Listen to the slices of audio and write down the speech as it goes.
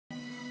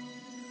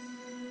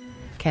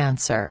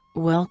Cancer.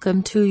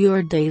 Welcome to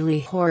your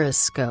daily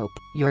horoscope.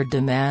 Your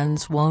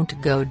demands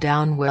won't go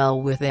down well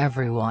with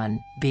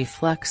everyone. Be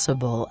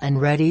flexible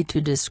and ready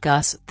to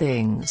discuss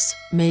things.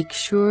 Make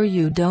sure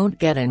you don't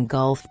get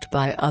engulfed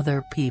by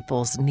other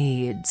people's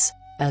needs,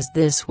 as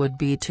this would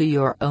be to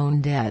your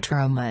own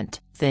detriment.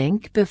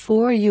 Think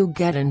before you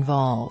get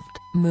involved.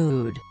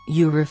 Mood.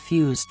 You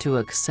refuse to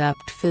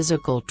accept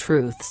physical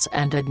truths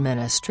and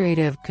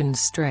administrative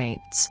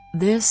constraints.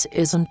 This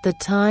isn't the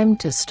time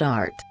to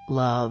start.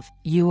 Love.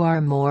 You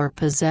are more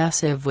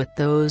possessive with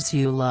those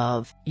you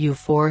love. You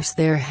force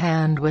their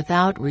hand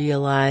without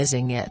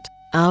realizing it,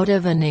 out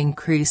of an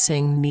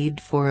increasing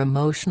need for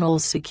emotional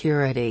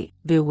security.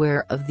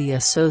 Beware of the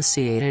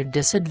associated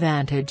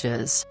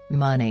disadvantages.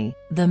 Money.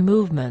 The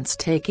movements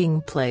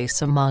taking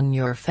place among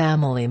your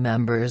family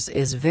members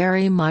is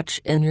very much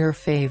in your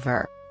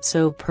favor,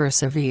 so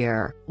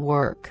persevere.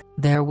 Work.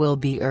 There will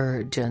be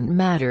urgent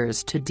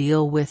matters to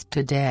deal with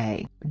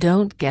today.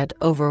 Don't get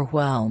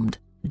overwhelmed,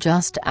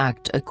 just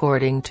act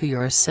according to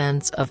your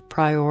sense of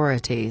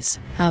priorities.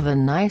 Have a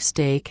nice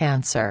day,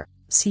 Cancer.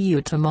 See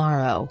you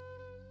tomorrow.